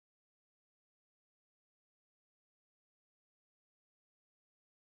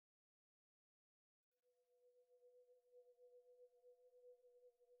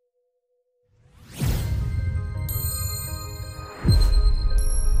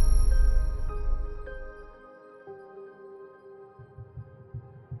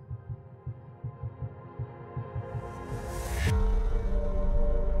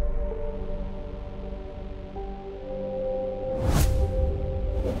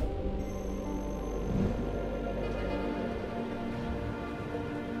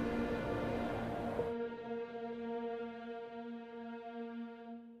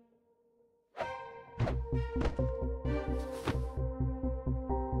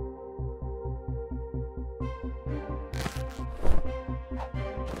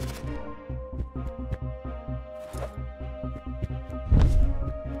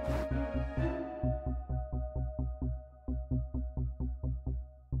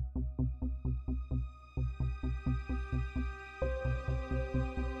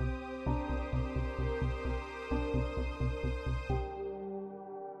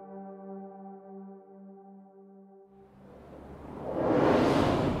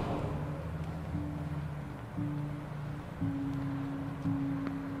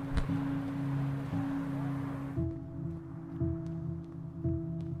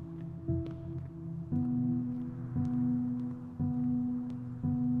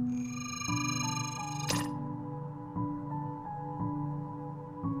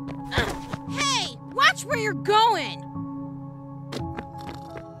Watch where you're going!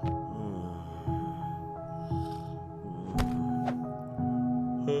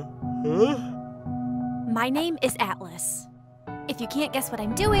 My name is Atlas. If you can't guess what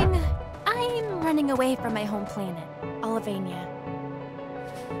I'm doing, I'm running away from my home planet, Olivania.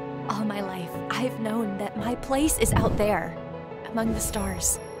 All my life, I've known that my place is out there, among the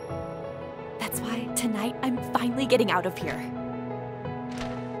stars. That's why tonight I'm finally getting out of here.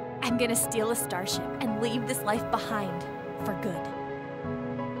 I'm gonna steal a starship and leave this life behind for good.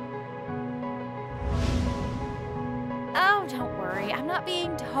 Oh, don't worry, I'm not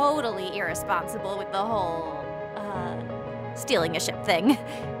being totally irresponsible with the whole, stealing a ship thing.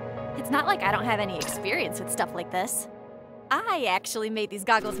 It's not like I don't have any experience with stuff like this. I actually made these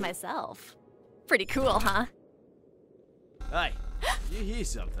goggles myself. Pretty cool, huh? Hey, you hear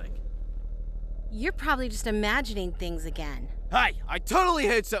something? You're probably just imagining things again. Hey, I totally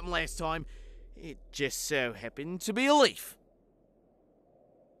heard something last time. It just so happened to be a leaf.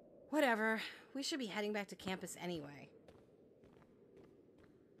 Whatever. We should be heading back to campus anyway.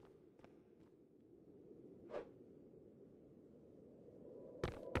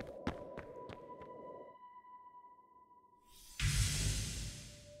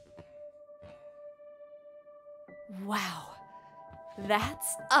 Wow,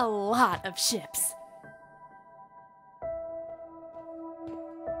 that's a lot of ships.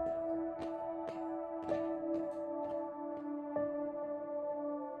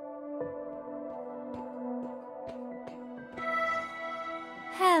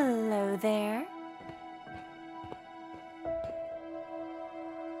 Hello there.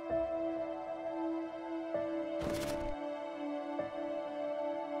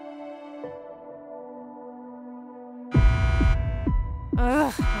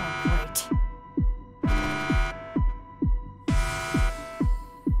 Ugh, oh, great.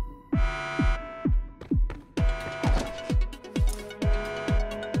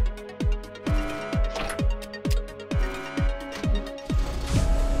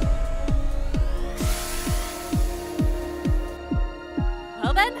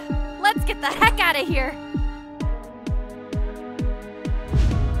 Well then, let's get the heck out of here.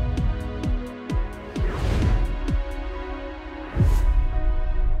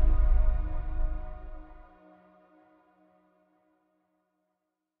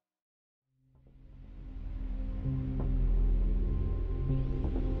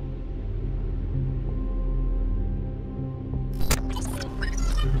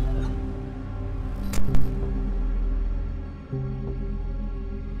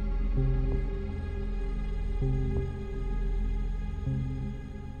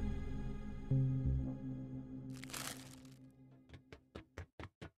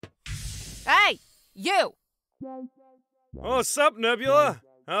 Hey, you! What's up, Nebula?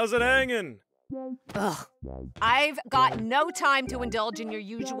 How's it hanging? Ugh. I've got no time to indulge in your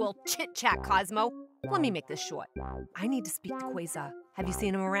usual chit-chat, Cosmo. Let me make this short. I need to speak to Quasar. Have you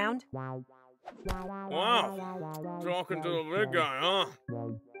seen him around? Wow. Talking to the big guy, huh?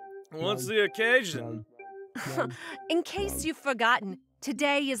 What's the occasion? In case you've forgotten,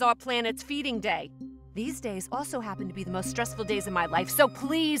 today is our planet's feeding day. These days also happen to be the most stressful days of my life, so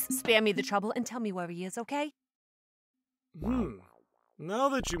please spare me the trouble and tell me where he is, okay? Now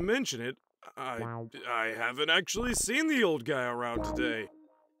that you mention it, I haven't actually seen the old guy around today.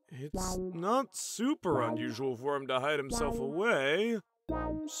 It's not super unusual for him to hide himself away,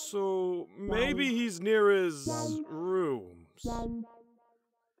 so maybe he's near his rooms.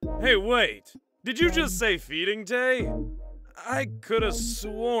 Hey, wait! Did you just say feeding day? I could have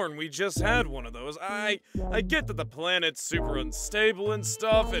sworn we just had one of those. I get that the planet's super unstable and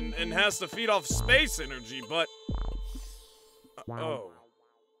stuff and has to feed off space energy, but... oh.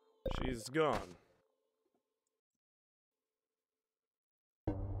 She's gone.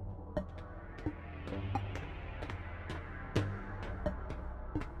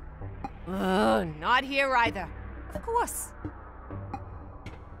 Not here either. Of course.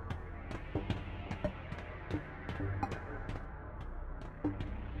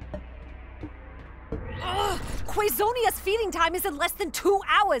 Ugh! Quazonia's feeding time is in less than 2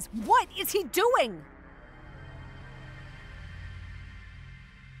 hours. What is he doing?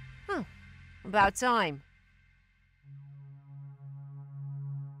 About time.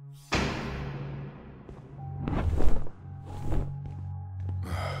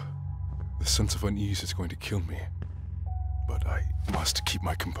 The sense of unease is going to kill me, but I must keep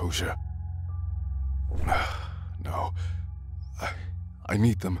my composure. No, I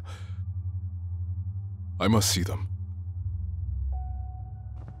need them. I must see them.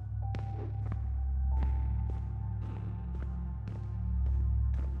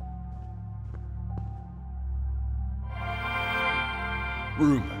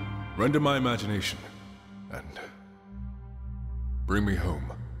 Room, render my imagination, and bring me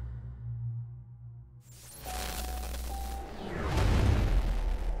home.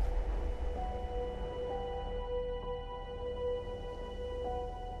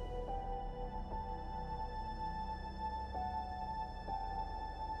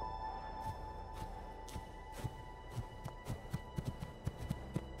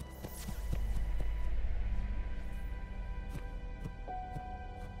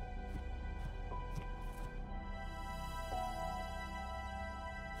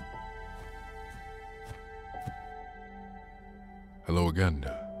 Hello again,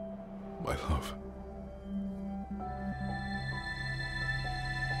 my love.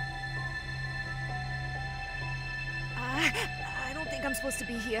 I don't think I'm supposed to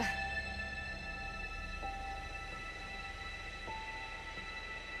be here.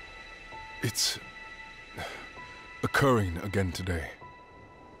 It's occurring again today.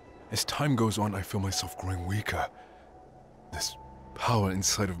 As time goes on, I feel myself growing weaker. This power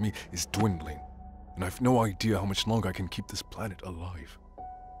inside of me is dwindling, and I've no idea how much longer I can keep this planet alive.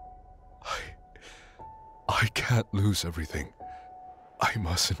 I can't lose everything. I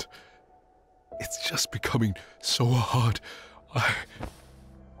mustn't. It's just becoming so hard.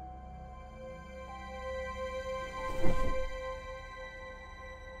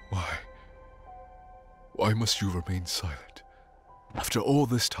 Why must you remain silent? After all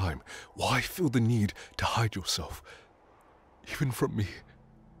this time, why feel the need to hide yourself, even from me?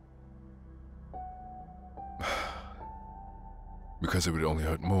 Because it would only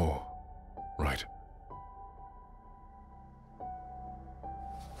hurt more, right?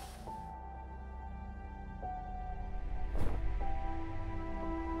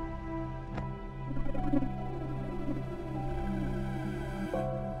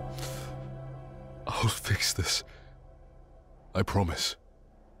 I'll fix this. I promise.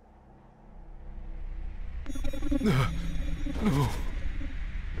 No.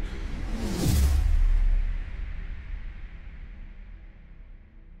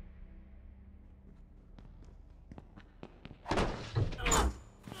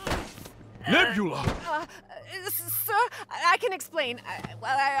 Nebula! Sir, I can explain.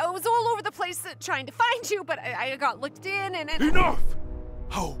 I was all over the place trying to find you, but I got looked in and... Enough!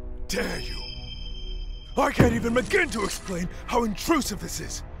 How dare you! I can't even begin to explain how intrusive this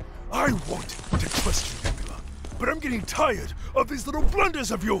is. I want to trust you, Nebula, but I'm getting tired of these little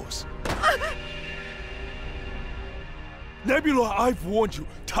blunders of yours. Nebula, I've warned you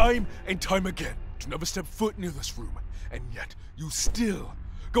time and time again to never step foot near this room, and yet you still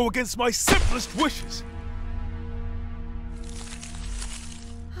go against my simplest wishes.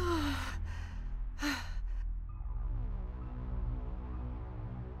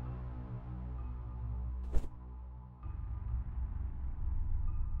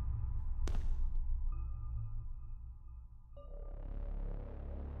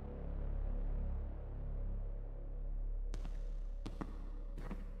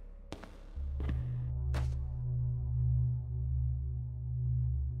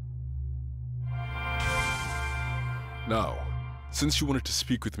 Now, since you wanted to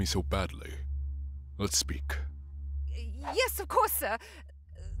speak with me so badly, let's speak. Yes, of course, sir.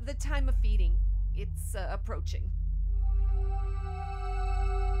 The time of feeding. It's approaching.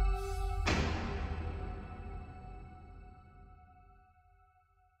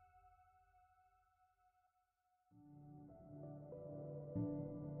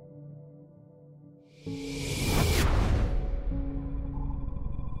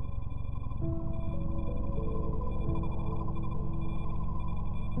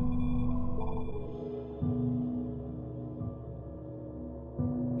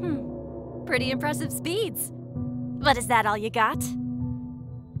 Pretty impressive speeds. But is that all you got?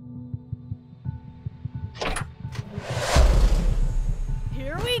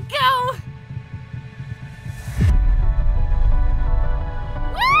 Here we go!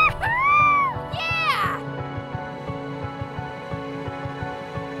 Woohoo! Yeah!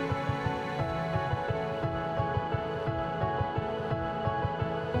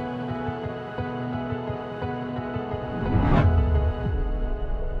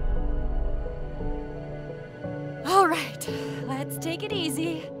 Let's take it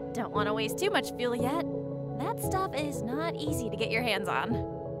easy. Don't want to waste too much fuel yet. That stuff is not easy to get your hands on.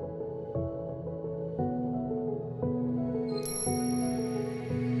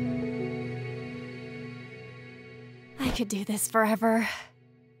 I could do this forever.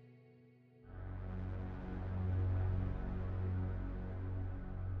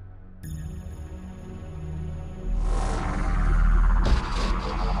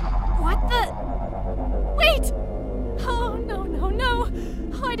 What the? Wait! Oh, no.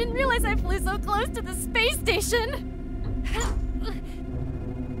 I didn't realize I flew so close to the space station.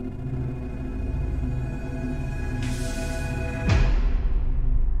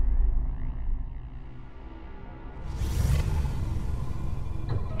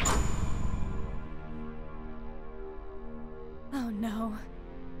 Oh no.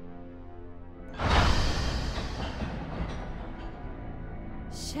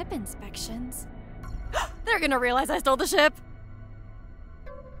 Ship inspections? They're gonna realize I stole the ship!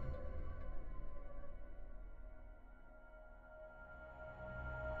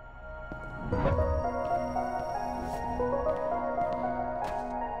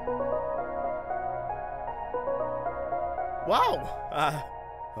 Wow,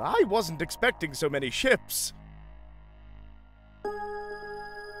 I wasn't expecting so many ships.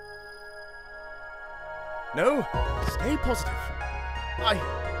 No, stay positive.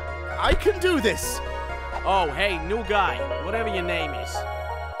 I can do this. Oh, hey, new guy, whatever your name is.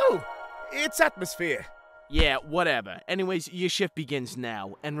 Oh, it's atmosphere. Yeah, whatever. Anyways, your shift begins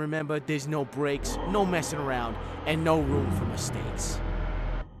now. And remember, there's no breaks, no messing around, and no room for mistakes.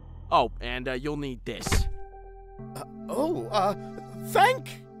 Oh, and you'll need this. Thank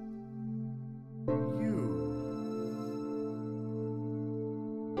you.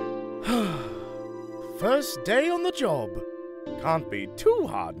 First day on the job. Can't be too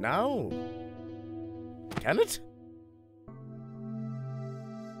hard now. Can it?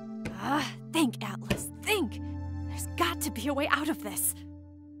 Think, Atlas, think! There's got to be a way out of this.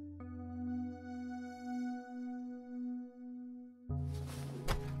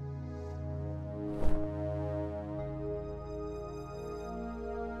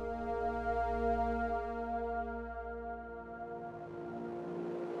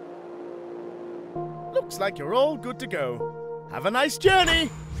 Looks like you're all good to go. Have a nice journey!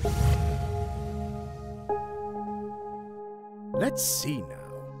 Let's see now.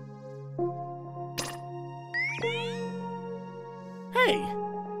 Hey,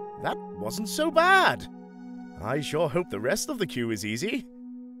 that wasn't so bad. I sure hope the rest of the queue is easy.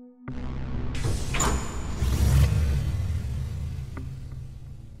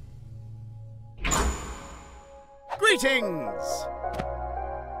 Greetings!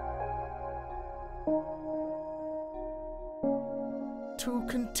 To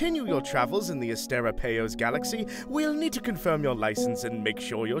continue your travels in the Asterapeos galaxy, we'll need to confirm your license and make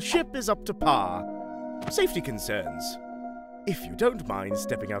sure your ship is up to par. Safety concerns. If you don't mind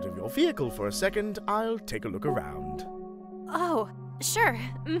stepping out of your vehicle for a second, I'll take a look around. Oh, sure.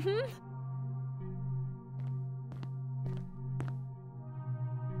 Mm-hmm.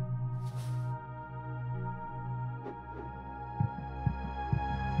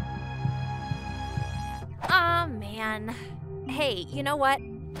 Aw, man. Hey, you know what?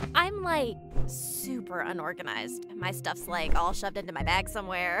 I'm, like, super unorganized. My stuff's, like, all shoved into my bag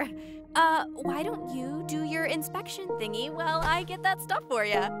somewhere. Why don't you do your inspection thingy while I get that stuff for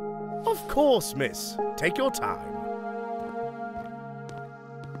you? Of course, miss. Take your time.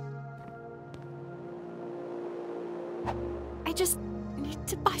 I just need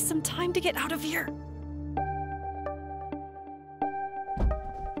to buy some time to get out of here.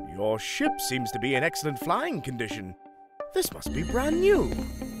 Your ship seems to be in excellent flying condition. This must be brand new.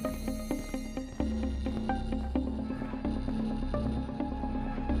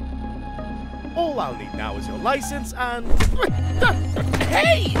 All I'll need now is your license and...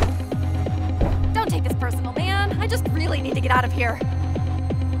 Hey! Don't take this personal, man. I just really need to get out of here.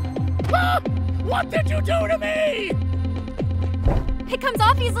 Ah! What did you do to me? It comes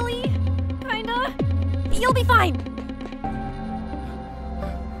off easily. Kinda. You'll be fine.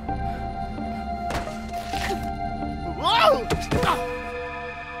 Whoa!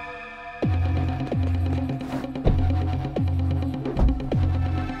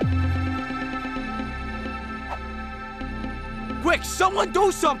 Quick, someone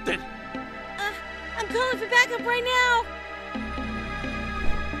do something! I'm calling for backup right now.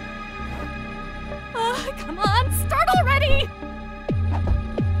 Come on, start already!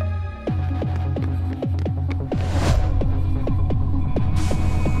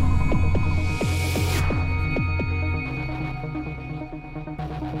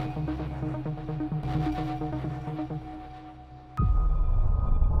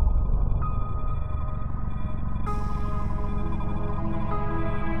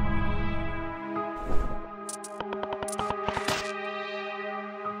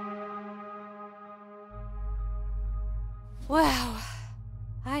 Wow,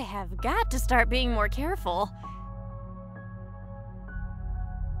 I have got to start being more careful.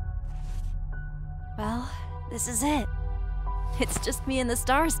 Well, this is it. It's just me and the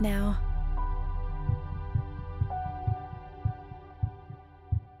stars now.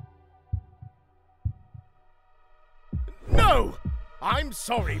 I'm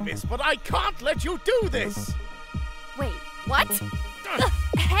sorry, miss, but I can't let you do this! Wait, what?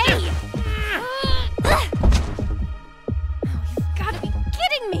 Hey! Oh, you've gotta be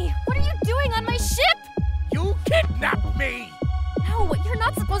kidding me! What are you doing on my ship? You kidnapped me! No, you're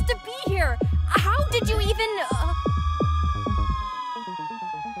not supposed to be here! How did you even...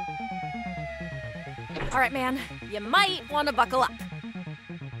 Alright, man, you might want to buckle up.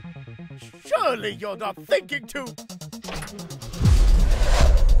 Surely you're not thinking to...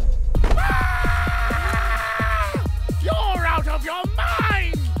 You're out of your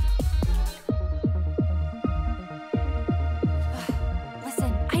mind!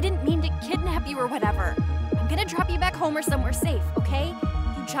 Listen, I didn't mean to kidnap you or whatever. I'm gonna drop you back home or somewhere safe, okay?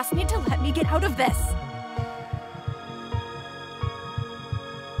 You just need to let me get out of this.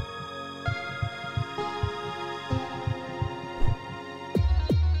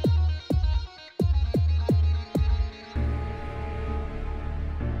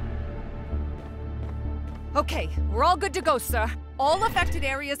 Okay, we're all good to go, sir. All affected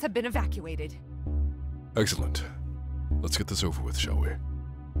areas have been evacuated. Excellent. Let's get this over with, shall we?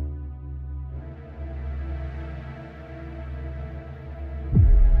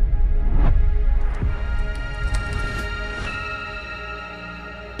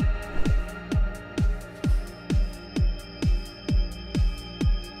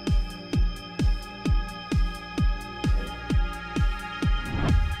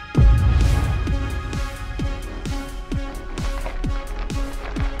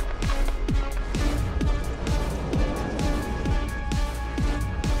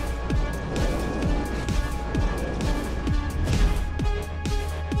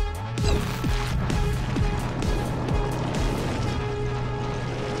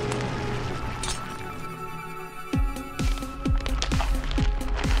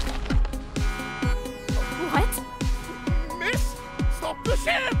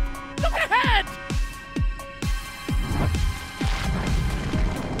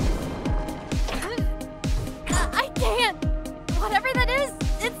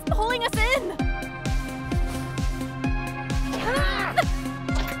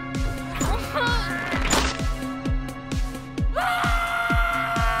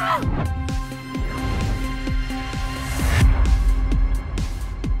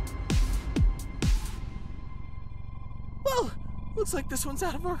 Looks like this one's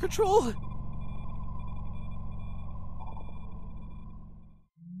out of our control.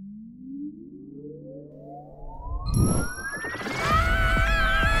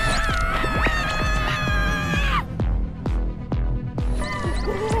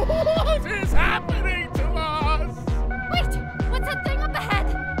 What is happening to us? Wait! What's that thing up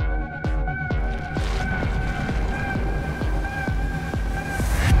ahead?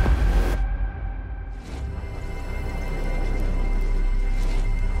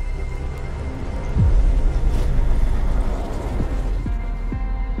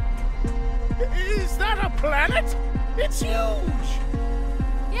 Is that a planet? It's huge!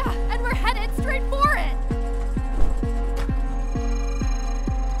 Yeah, and we're headed straight for it!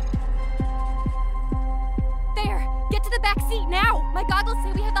 There! Get to the back seat now! My goggles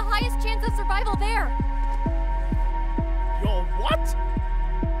say we have the highest chance of survival there! Your what?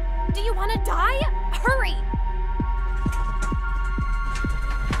 Do you want to die? Hurry!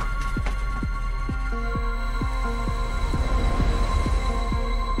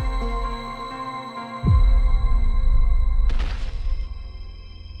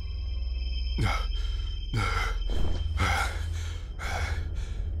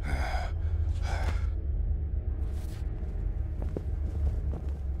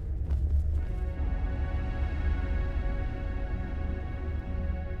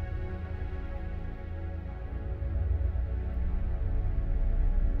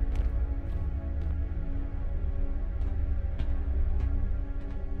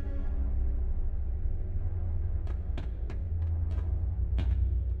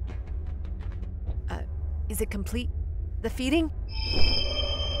 Is it complete? The feeding?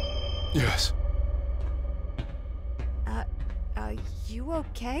 Yes. You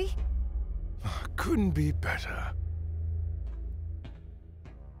okay? Couldn't be better.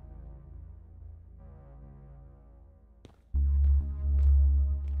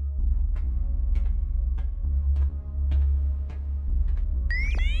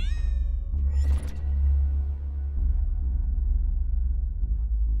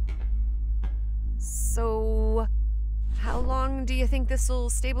 So, how long do you think this will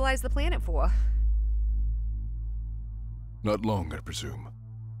stabilize the planet for? Not long, I presume.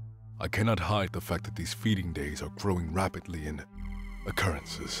 I cannot hide the fact that these feeding days are growing rapidly in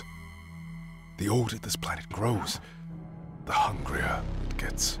occurrences. The older this planet grows, the the hungrier it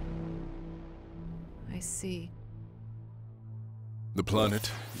gets. I see. The planet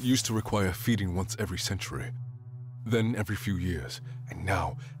used to require feeding once every century, then every few years, and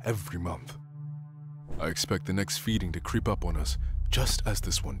now every month. I expect the next feeding to creep up on us, just as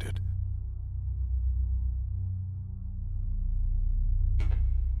this one did.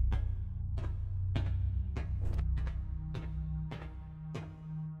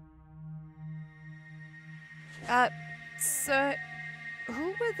 Sir, who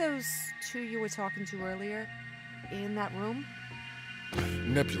were those two you were talking to earlier in that room?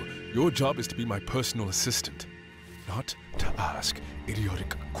 Nebula, your job is to be my personal assistant, not to ask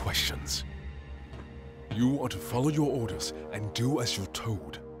idiotic questions. You are to follow your orders and do as you're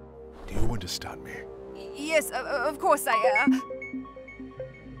told. Do you understand me? Yes, of course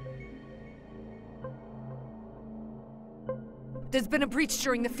There's been a breach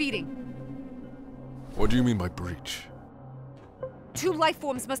during the feeding. What do you mean by breach? 2 life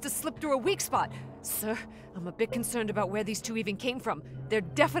forms must have slipped through a weak spot. Sir, I'm a bit concerned about where these 2 even came from. They're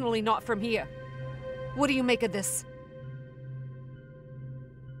definitely not from here. What do you make of this?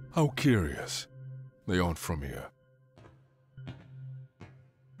 How curious. They aren't from here.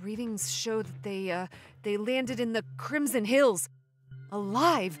 Readings show that they landed in the Crimson Hills.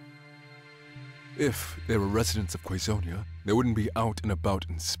 Alive. If they were residents of Quazonia, they wouldn't be out and about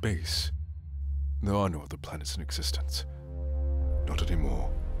in space. There are no other planets in existence. Not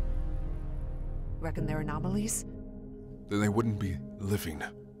anymore. Reckon they're anomalies? Then they wouldn't be living.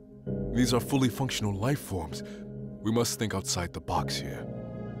 These are fully functional life forms. We must think outside the box here.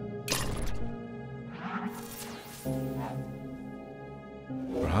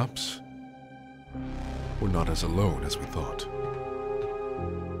 Perhaps we're not as alone as we thought.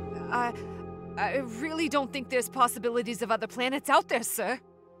 I really don't think there's possibilities of other planets out there, sir.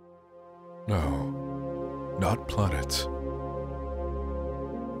 No, not planets.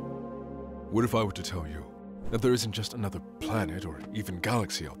 What if I were to tell you that there isn't just another planet or even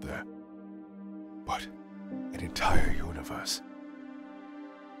galaxy out there, but an entire universe,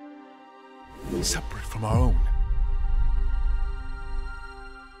 separate from our own?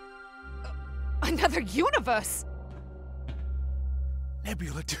 Another universe?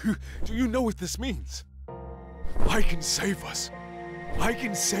 Nebula, do you know what this means? I can save us. I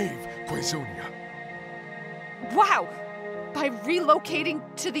can save Quazonia. Wow! By relocating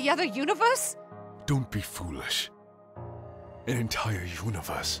to the other universe? Don't be foolish. An entire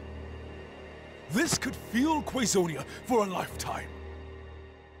universe. This could fuel Quazonia for a lifetime.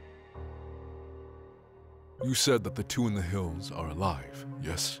 You said that the 2 in the hills are alive,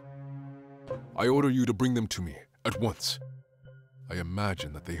 yes? I order you to bring them to me, at once. I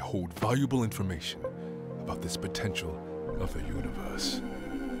imagine that they hold valuable information about this potential other universe.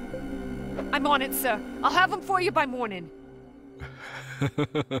 I'm on it, sir. I'll have them for you by morning.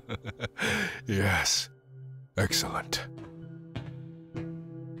 Yes. Excellent.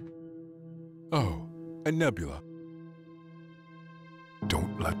 Oh, and Nebula.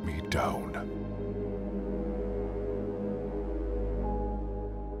 Don't let me down.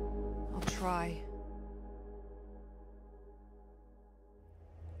 I'll try.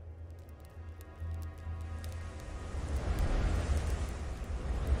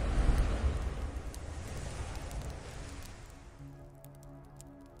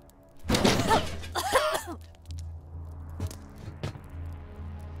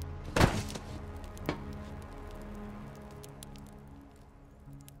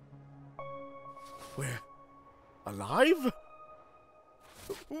 We're alive?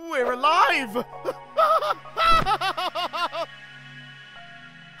 We're alive!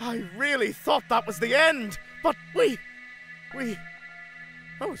 I really thought that was the end, but we...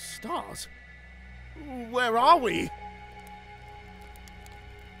 Oh, stars. Where are we?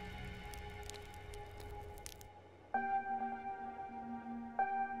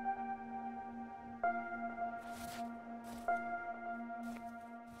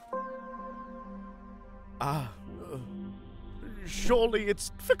 Surely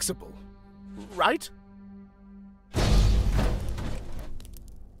it's fixable, right?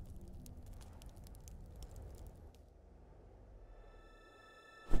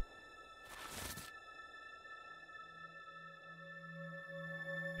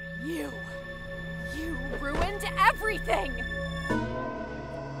 You ruined everything!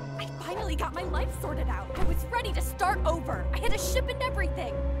 I finally got my life sorted out. I was ready to start over. I had a ship and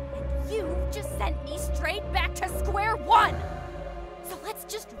everything. And you just sent me straight back to square one! So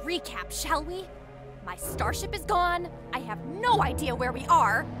let's just recap, shall we? My starship is gone, I have no idea where we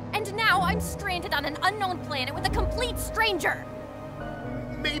are, and now I'm stranded on an unknown planet with a complete stranger!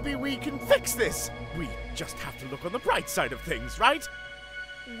 maybe we can fix this. We just have to look on the bright side of things, right?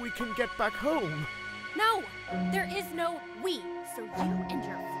 We can get back home. No, there is no we. So you and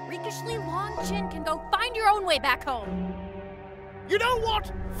your freakishly long chin can go find your own way back home. You know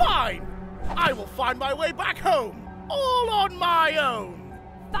what? Fine! I will find my way back home, all on my own.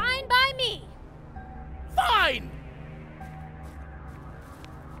 Fine by me. Fine!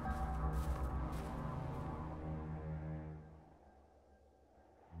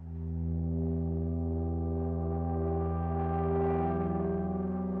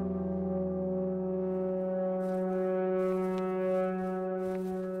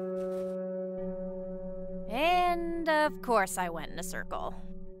 And of course I went in a circle.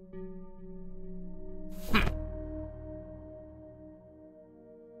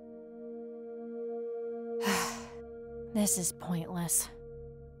 This is pointless.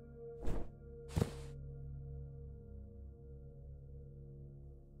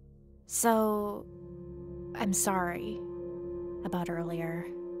 So, I'm sorry about earlier.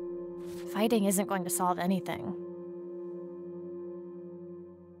 Fighting isn't going to solve anything.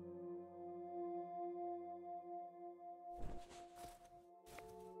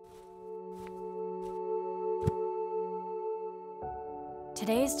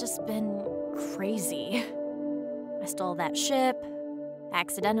 Today's just been crazy. I stole that ship,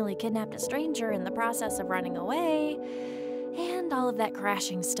 accidentally kidnapped a stranger in the process of running away, and all of that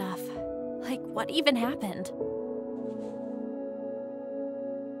crashing stuff. Like, what even happened?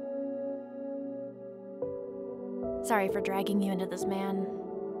 Sorry for dragging you into this, man.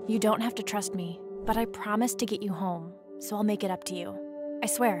 You don't have to trust me, but I promise to get you home, so I'll make it up to you. I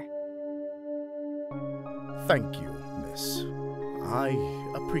swear. Thank you, miss. I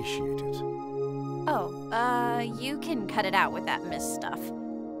appreciate it. Oh, you can cut it out with that miss stuff.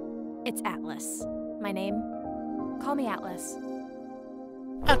 It's Atlas. My name? Call me Atlas.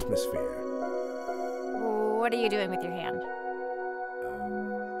 Atmosphere. What are you doing with your hand?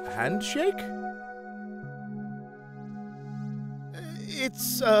 Handshake?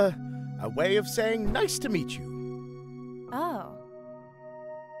 It's, a way of saying nice to meet you. Oh.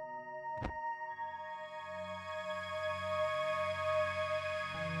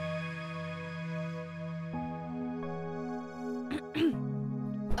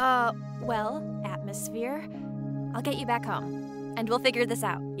 Well, Atmosphere, I'll get you back home, and we'll figure this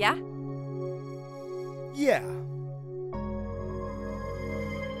out, yeah? Yeah.